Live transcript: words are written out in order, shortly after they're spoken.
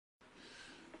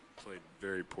played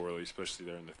very poorly, especially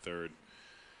there in the third.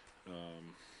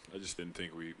 I just didn't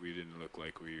think we didn't look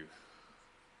like we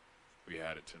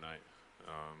had it tonight.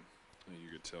 You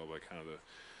could tell by kind of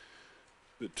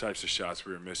the types of shots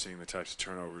we were missing, the types of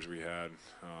turnovers we had.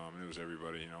 It was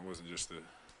everybody. You know, it wasn't just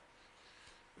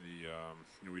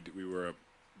we were up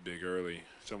big early,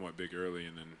 somewhat big early,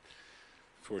 and then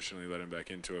fortunately let them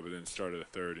back into it. But then started the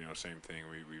third. You know, same thing.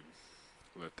 We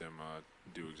let them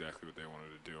do exactly what they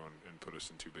wanted to do and put us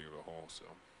in too big of a hole. So.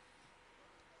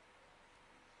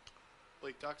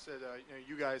 Like Doc said,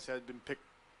 you guys had been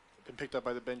picked up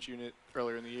by the bench unit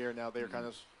earlier in the year. Now they're kind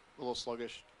of a little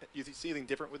sluggish. You see anything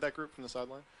different with that group from the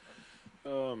sideline?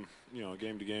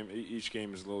 Game to game, each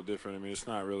game is a little different. I mean, it's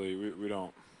not really we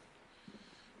don't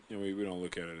we don't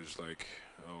look at it as like,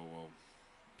 oh well,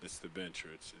 it's the bench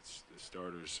or it's the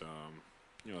starters.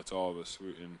 It's all of us.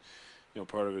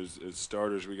 Part of it is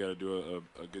starters. We got to do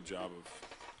a good job of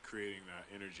creating that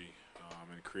energy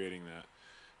and creating that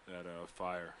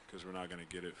fire, because we're not going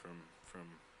to get it from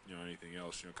anything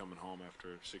else. Coming home after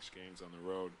 6 games on the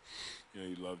road,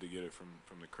 you'd love to get it from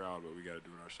the crowd, but we got to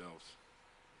do it ourselves.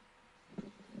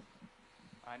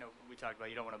 I know we talked about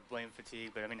you don't want to blame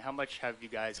fatigue, but I mean, how much have you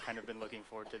guys kind of been looking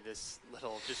forward to this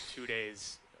little just 2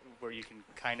 days where you can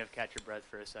kind of catch your breath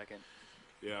for a second?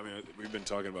 Yeah, I mean, we've been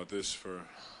talking about this for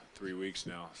 3 weeks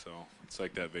now, so it's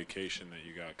like that vacation that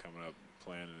you got coming up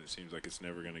planned, and it seems like it's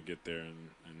never going to get there, and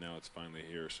now it's finally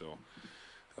here. So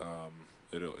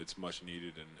it's much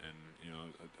needed, and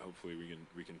hopefully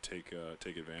we can take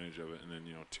advantage of it, and then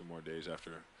 2 more days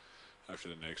after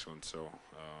the next one. So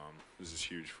this is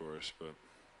huge for us, but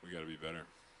we got to be better.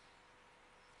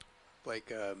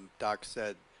 Like Doc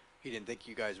said, he didn't think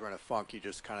you guys were in a funk. You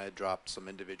just kind of dropped some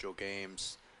individual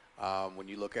games. When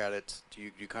you look at it, do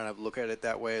you kind of look at it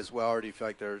that way as well, or do you feel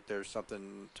like there's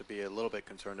something to be a little bit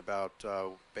concerned about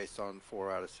based on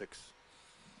 4 out of 6?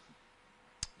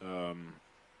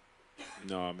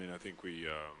 No, I mean, I think we,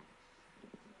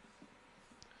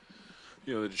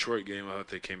 the Detroit game, I thought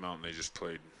they came out and they just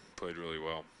played really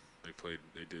well.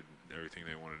 They did everything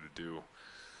they wanted to do.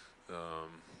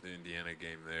 The Indiana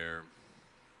game there,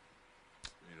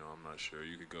 I'm not sure.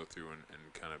 You could go through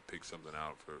and kind of pick something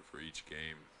out for each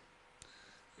game.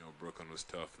 Brooklyn was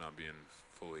tough, not being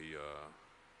fully,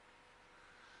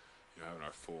 having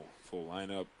our full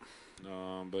lineup.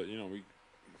 But we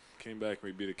came back and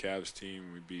we beat a Cavs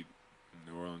team. We beat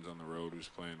New Orleans on the road, who's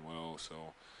playing well.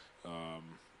 So,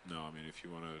 no, I mean, if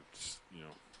you want to,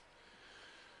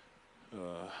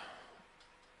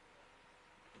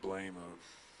 blame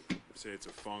say it's a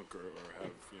funk or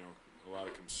have a lot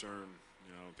of concern,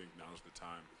 I don't think now's the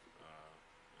time.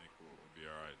 I think we'll be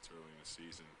all right. It's early in the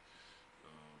season.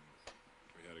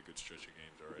 We had a good stretch of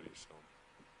games already, so.